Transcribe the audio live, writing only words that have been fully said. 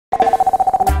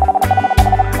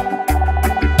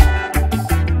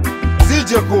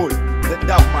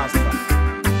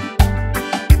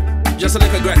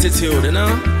gratitude, you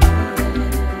know.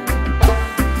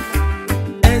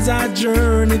 As I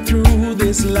journey through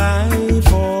this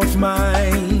life of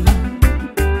mine,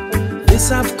 this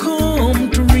I've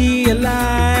come to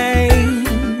realize,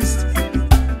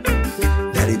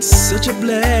 that it's such a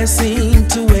blessing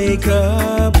to wake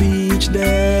up each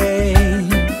day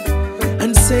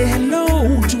and say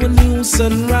hello to a new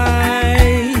sunrise,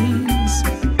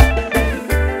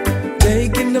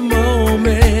 taking the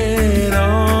moment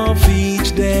of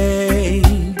each day,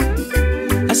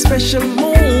 a special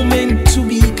moment to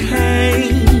be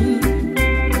kind.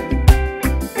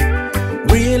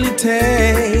 Really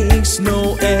takes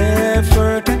no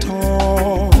effort at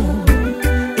all.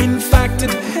 In fact,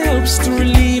 it helps to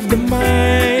relieve the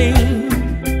mind.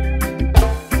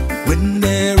 When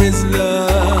there is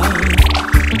love,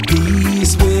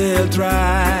 peace will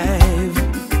thrive.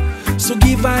 So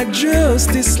give our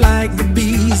justice like the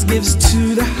bees gives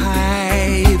to the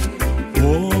hive.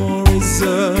 War is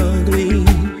ugly,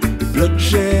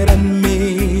 bloodshed and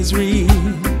misery,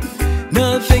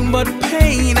 nothing but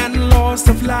pain and loss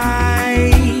of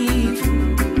life.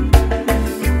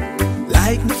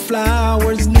 Like the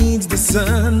flowers needs the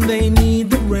sun, they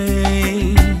need the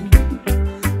rain.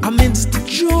 Amidst the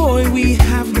joy we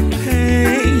have the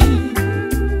pain.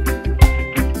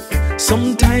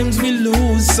 Sometimes we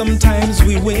lose, sometimes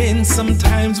we win,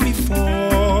 sometimes we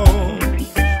fall,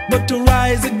 but to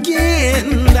rise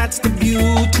again, that's the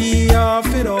beauty of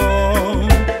it all.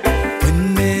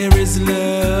 When there is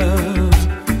love,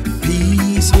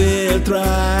 peace will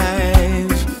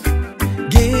thrive.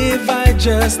 Give I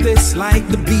justice like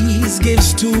the bees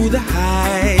gives to the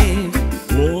hive.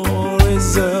 War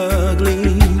is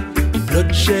ugly,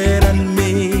 bloodshed and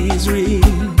misery,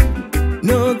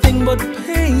 nothing but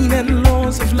pain and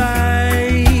loss of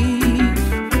life.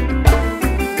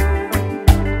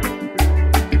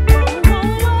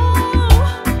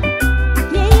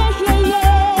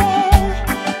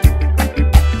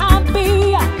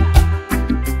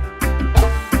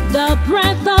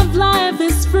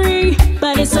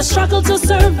 But it's a struggle to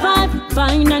survive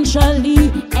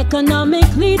financially,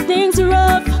 economically, things are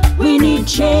rough. We need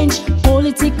change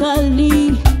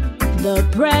politically. The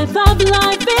breath of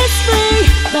life is free,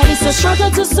 but it's a struggle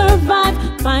to survive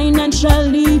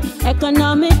financially,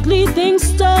 economically,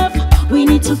 things tough. We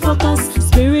need to focus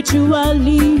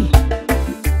spiritually.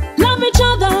 Love each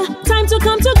other, time to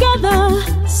come together.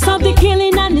 Stop the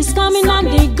killing and the scamming and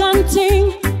the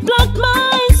gunting. Black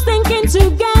minds thinking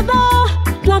together.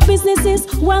 Black businesses,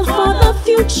 wealth for the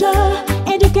future.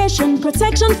 Education,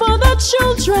 protection for the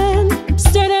children.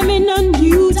 Steer them in a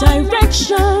new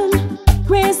direction.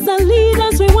 Raise the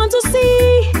leaders we want to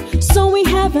see, so we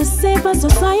have a safer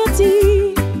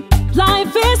society.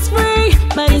 Life is free,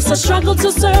 but it's a struggle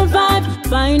to survive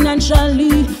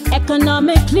financially,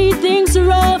 economically, things are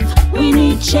rough. We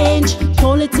need change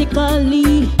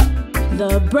politically.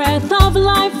 The breath of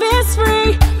life is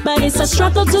free, but it's a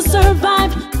struggle to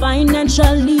survive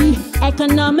financially,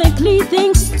 economically,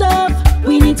 things tough.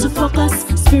 We need to focus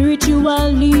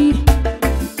spiritually.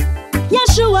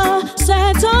 Yeshua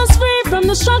set us free from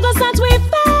the struggles that we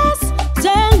face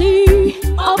daily.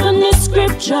 Open the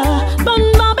scripture,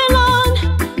 burn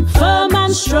Babylon, firm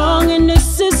and strong in the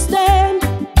system.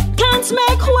 Can't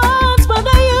make words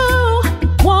bother you.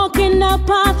 Walk in the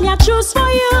path you choose for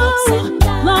you.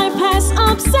 Life has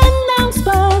ups and downs,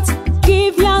 but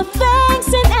give your thanks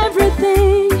in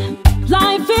everything.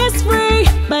 Life is free,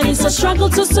 but it's a struggle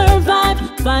to survive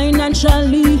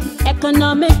financially,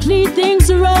 economically, things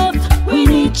are rough. We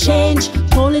need change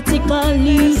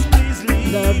politically.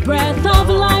 The breath of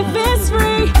life is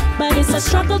free, but it's a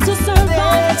struggle to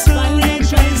survive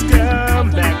financially.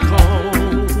 Come back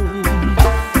home.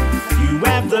 You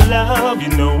have the love, you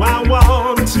know I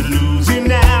want to lose you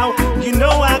now. You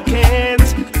know I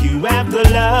can't. You have the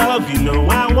love, you know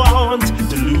I want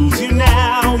to lose you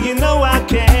now. You know I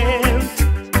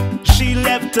can't. She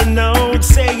left a note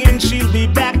saying she'll be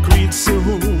back real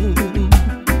soon.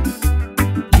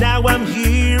 Now I'm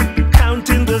here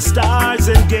counting the stars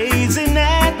and gazing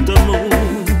at the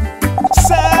moon.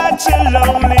 Such a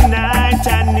lonely night,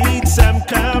 I need some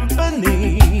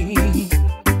company.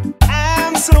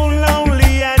 I'm so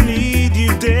lonely, I need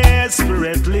you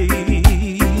desperately.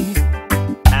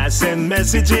 I sent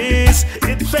messages,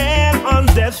 it fell on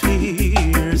deaf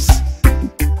ears.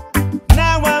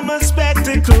 Now I'm a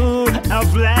spectacle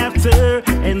of laughter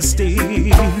and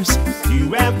tears.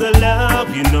 You have the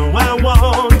love, you know I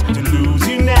want to lose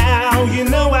you now. You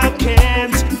know I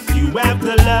can't. You have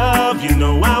the love, you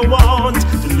know I want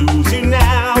to lose you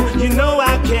now. You know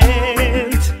I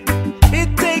can't.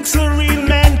 It takes a real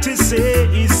man to say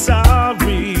he's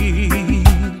sorry.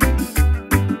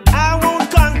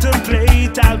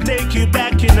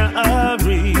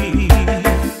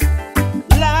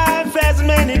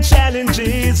 many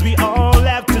challenges, we all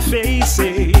have to face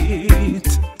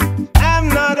it. I'm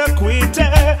not a quitter,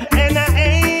 and I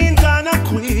ain't gonna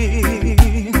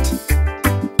quit.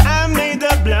 I made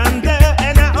a blunder,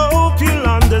 and I hope you'll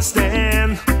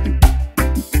understand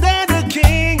that a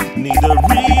king need a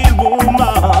real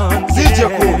woman. DJ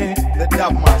Cool, the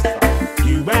Dub Master.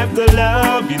 You have the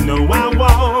love, you know I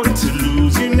want to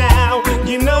lose you now.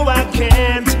 You know I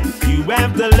can't. You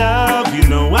have the love, you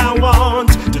know I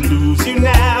want to lose you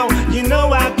now. You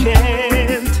know I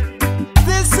can't.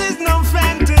 This is no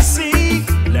fantasy.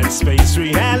 Let's face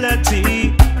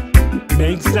reality.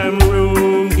 Make some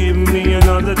room, give me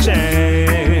another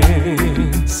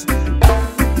chance.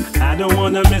 I don't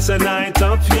wanna miss a night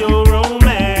of your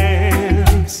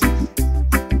romance.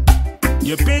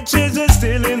 Your pictures are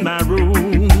still in my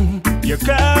room. Your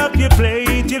cup, your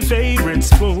plate, your favorite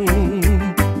spoon.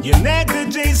 Your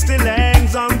negligee still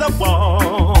hangs on the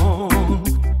wall.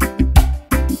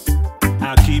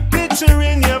 I keep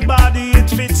picturing your body, it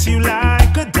fits you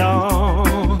like a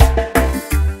doll.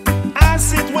 I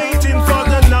sit waiting for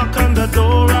the knock on the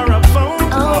door or a phone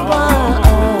call.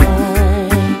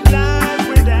 Life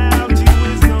without you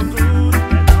is no good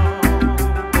at all.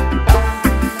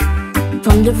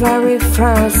 From the very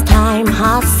first time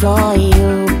I saw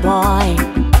you, boy,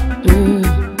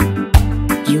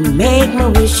 you make my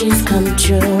wishes come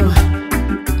true.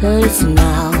 Listen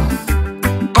now,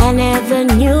 I never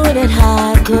knew that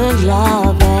I could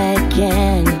love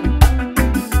again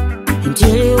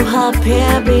until you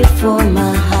appear before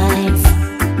my eyes.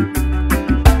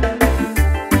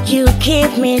 You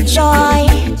give me joy,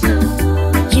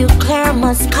 you clear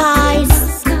my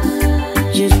skies,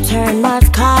 you turn my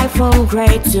sky from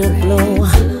gray to blue.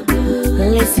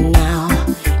 Listen now,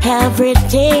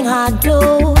 everything I do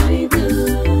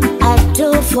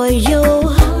for you.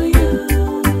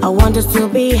 I want us to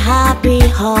be happy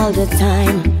all the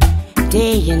time,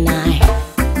 day and night.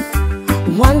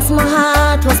 Once my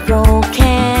heart was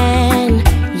broken,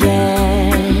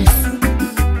 yes,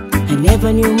 I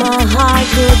never knew my heart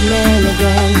could mend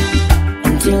again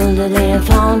until the day I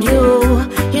found you.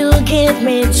 You give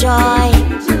me joy,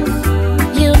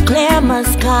 you clear my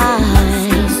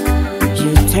skies,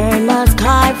 you turn my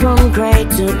sky from gray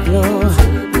to blue.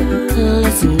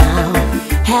 Listen now,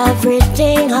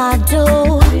 everything I do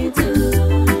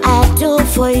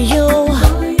for you.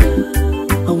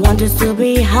 I want us to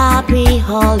be happy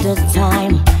all the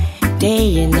time,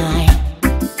 day and night.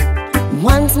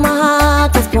 Once my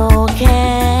heart was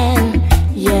broken,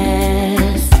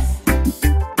 yes,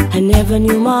 I never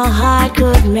knew my heart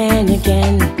could mend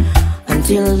again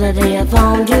until the day I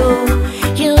found you.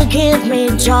 You give me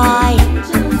joy,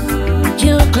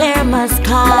 you clear my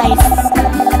skies,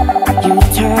 you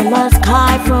turn my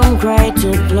sky from gray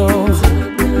to blue.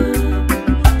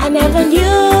 I never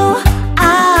knew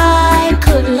I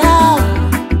could love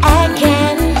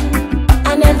again.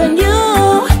 I never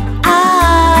knew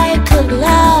I could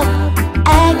love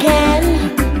again.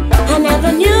 I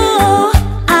never knew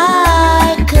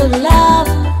I could love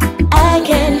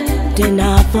again. Then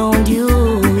I found you.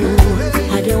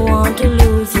 I don't want to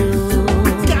lose you.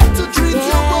 Got to treat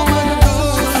your woman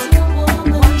good.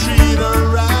 Treat her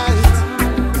right.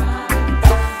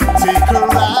 Take her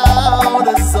out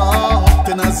as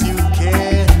often as you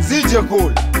can. DJ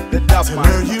Cool, the Dub Master. Tell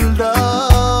her you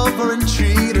love her and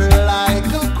treat her like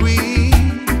a queen.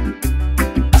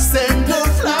 Send her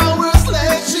flowers,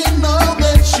 let she know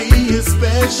that she is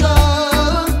special.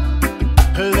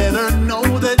 Let her know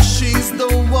that she's the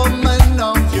woman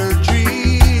of your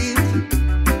dream.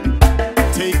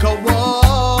 Take a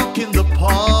walk in the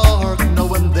park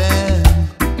now and then.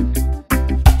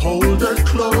 Hold her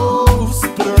close,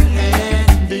 put her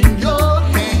hand in your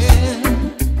hand.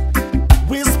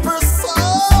 Whisper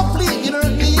softly in her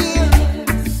ear,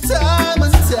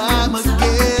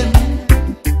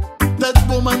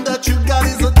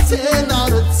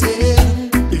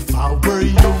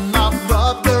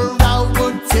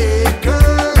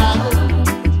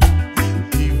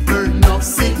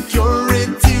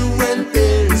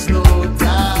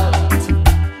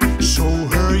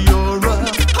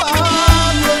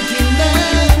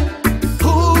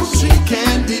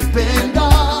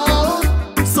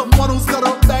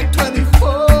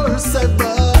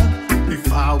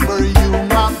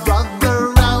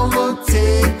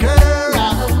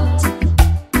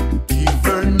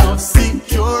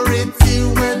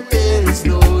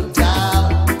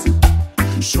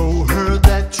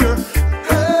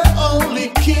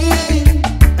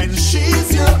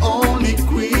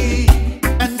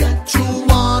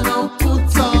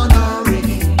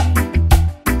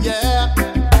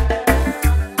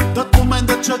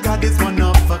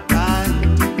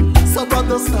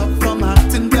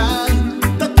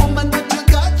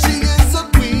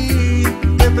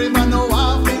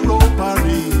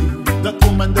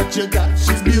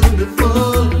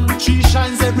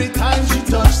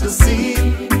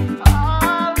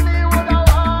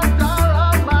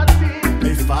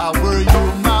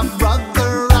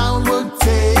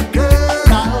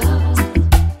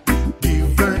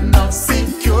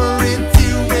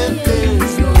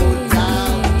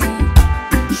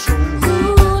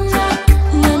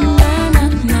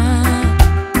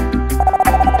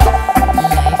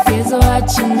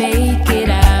 what you make it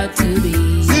out to be.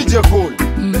 DJ Cool,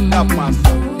 the Dub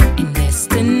Master. And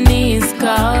destiny is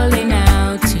calling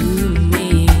out to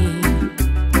me.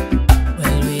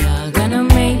 Well, we all gonna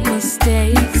make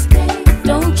mistakes.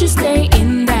 Don't you stay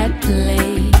in that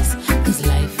place, 'cause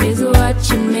life is what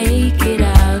you make it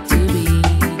out to be.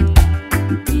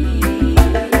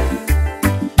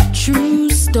 True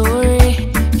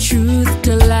story, truth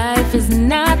to life is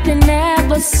nothing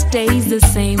ever stays the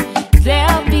same.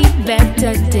 There'll be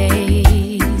better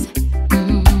days.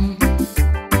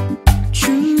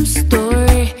 True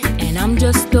story, and I'm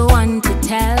just the one to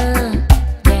tell.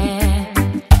 Yeah,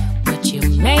 but you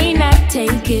may not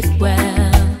take it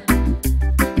well.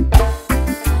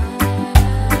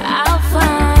 I'll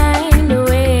find a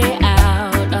way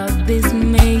out of this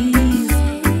maze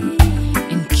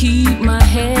and keep my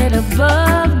head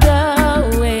above the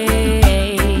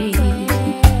waves.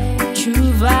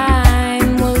 True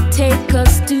vine will take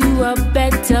us to a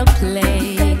better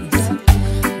place.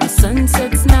 The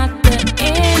sunset's not the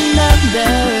end of the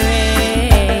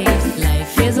race.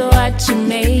 Life is what you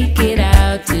make it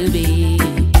out to be.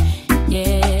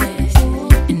 Yes,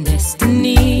 and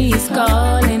destiny is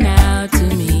calling out to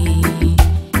me.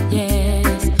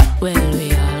 Yes, well, we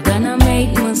all gonna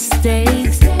make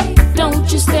mistakes. Don't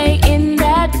you stay in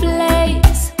that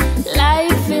place.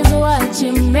 Life is what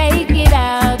you make it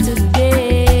out to be.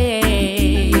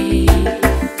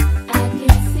 I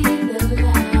can see the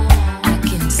light. I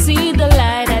can see the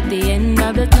light at the end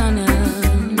of the tunnel.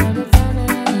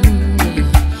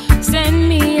 Send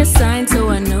me a sign so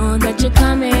I know that you're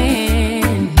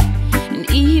coming. And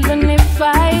even if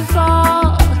I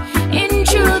fall, in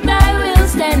truth I will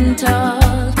stand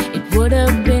tall. It would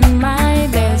have been my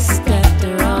best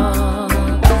after all.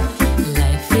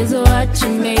 Life is what you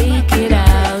make it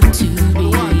out to be.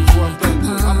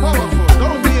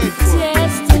 Don't be hateful.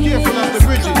 Be careful of the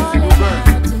bridges you burn.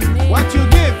 What you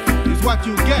give is what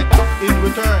you get in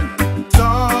return.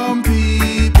 Some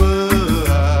people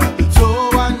so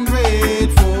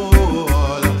ungrateful.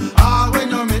 Ah, when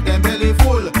you make them belly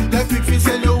full, they quick fi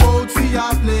sell you out for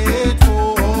your plate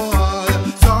full.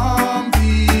 Some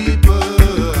people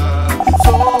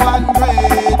so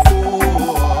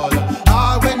ungrateful.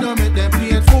 Ah, when you make them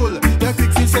plate full, they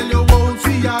quick fi sell you out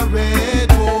for your red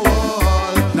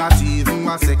bull. Not even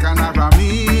a second or a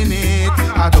minute,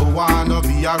 I don't wanna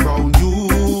be around you.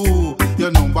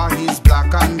 Your number is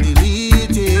black and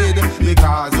deleted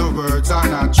because your words are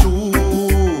not true.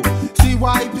 See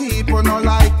why people not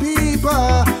like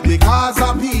people, because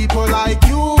of people like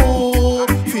you.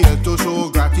 Fail to show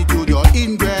gratitude, you're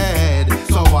inbred.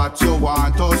 So what you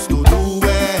want us to do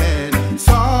when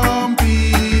some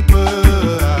people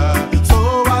so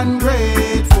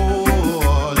ungrateful.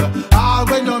 Ah,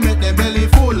 when you make them belly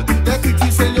full, they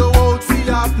quickly sell you out for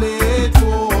your plate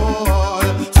full.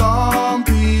 Some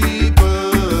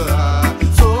people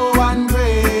so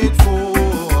ungrateful.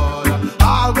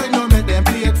 Ah, when you make them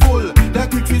plate full, they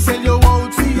quickly sell you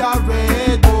out for your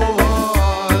red bull.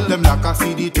 Them like a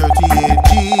see the 38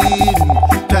 gene.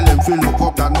 Tell them feel look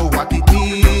up that know what it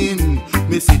mean.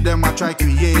 Me see them a try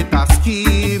create a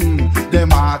scheme.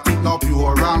 Them heart it not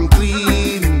pure and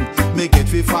clean. Make it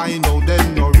fi find out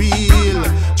them no real.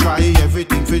 Try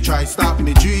everything fi try stop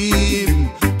me dream.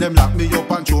 Them lock me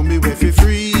up and show me way fi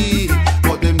free,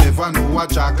 but them never know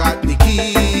what I got the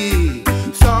key.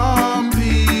 Some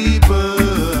people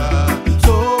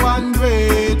so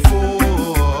ungrateful.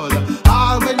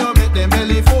 Ah, when you make them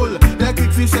belly full, they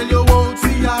quick fi sell you out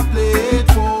for your plate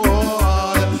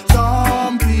full.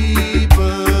 Some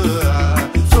people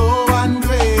so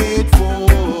ungrateful.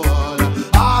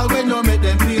 Ah, when you make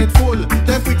them plate full,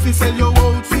 they quick fi sell you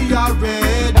out for your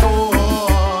red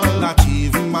bull. Not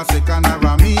even a second or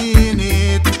a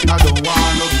minute, I don't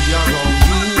wanna be around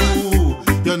you.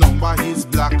 Your number is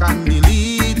black and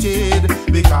deleted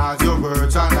because your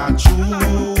words are not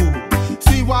true.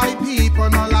 See why people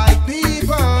not like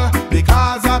people,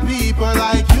 because of people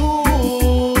like you.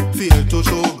 Fail to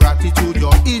show gratitude,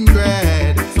 you're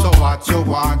inbred. So what you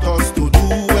want us to do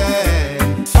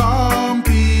when some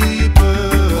people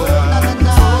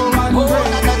so ungrateful.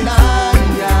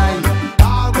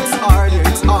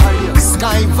 It's audio.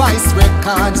 Sky Vice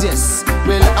Records, yes.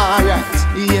 Well, alright,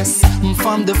 yes.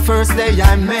 From the first day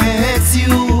I met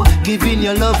you, giving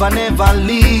your love, I never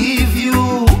leave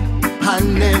you. I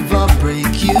never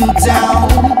break you down,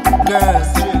 girl.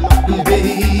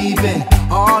 Baby,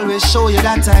 always show you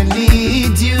that I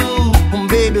need you.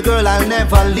 Baby girl, I'll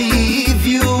never leave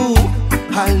you.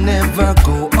 I'll never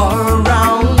go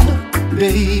around,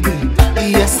 baby.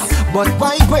 Yes, but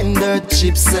why when the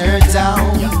chips are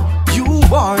down, you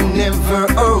are never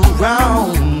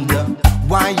around?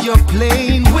 Why you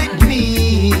playing with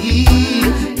me,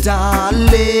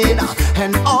 darling?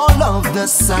 And all of the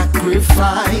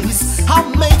sacrifice I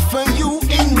made for you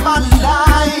in my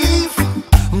life.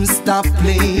 Stop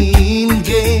playing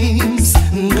games,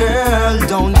 girl,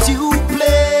 don't you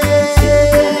play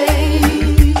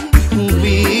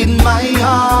with my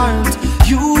heart.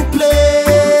 You play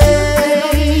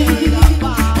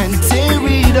and tear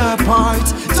it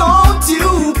apart. Don't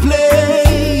you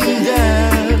play,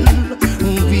 girl,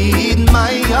 with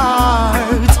my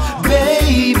heart,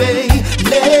 baby,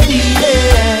 lady.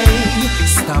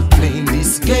 Stop playing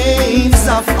these games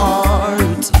of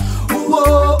art.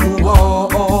 Whoa, whoa,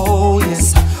 oh,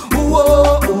 yes.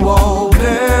 Whoa, whoa,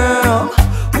 girl.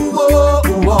 Whoa,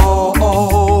 whoa,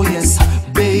 oh, yes,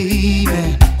 baby.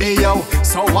 Hey yo,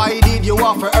 so why did you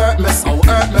have to hurt me so,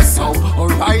 hurt me so?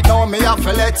 Right now me have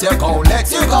to let you go,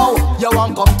 let you go. You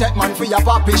want come take man for your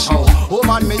papi show. Oh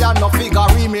man, me a no figure,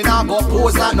 me nah go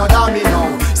pose like no dummy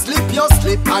now. Slip your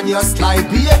slip and you slide,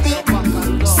 baby.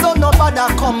 So nobody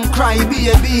come cry,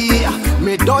 baby.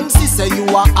 Me don't see say you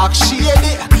are act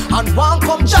shady and one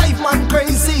come drive man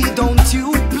crazy. Don't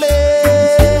you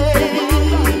play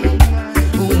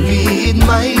with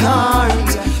my heart.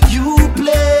 You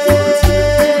play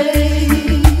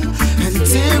and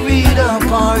tear it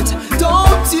apart.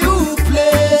 Don't you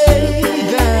play,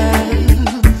 girl,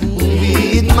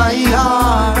 with my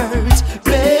heart,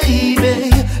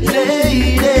 baby,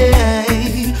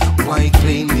 lady. Why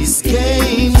playing these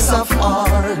games of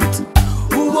art?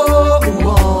 Whoa,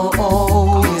 whoa,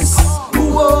 oh, yes.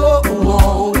 Whoa,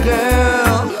 whoa,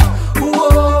 girl.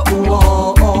 Whoa,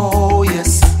 whoa, oh,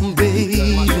 yes,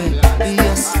 baby,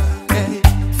 yes. Hey.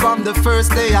 From the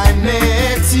first day I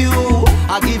met you,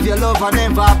 I give you love, I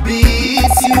never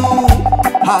beat you.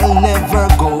 I'll never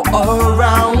go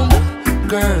around,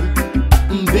 girl,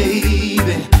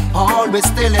 baby. Always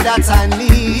tell you that I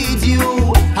need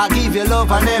you. I give you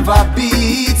love, I never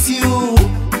beat you.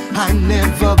 I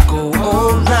never go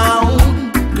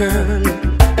around, girl,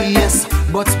 yes.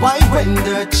 But why when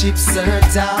the chips are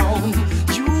down,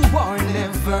 you are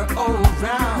never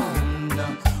around?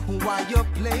 Why you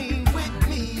playing with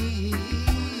me,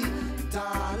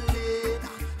 darling?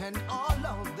 And all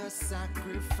of the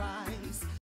sacrifice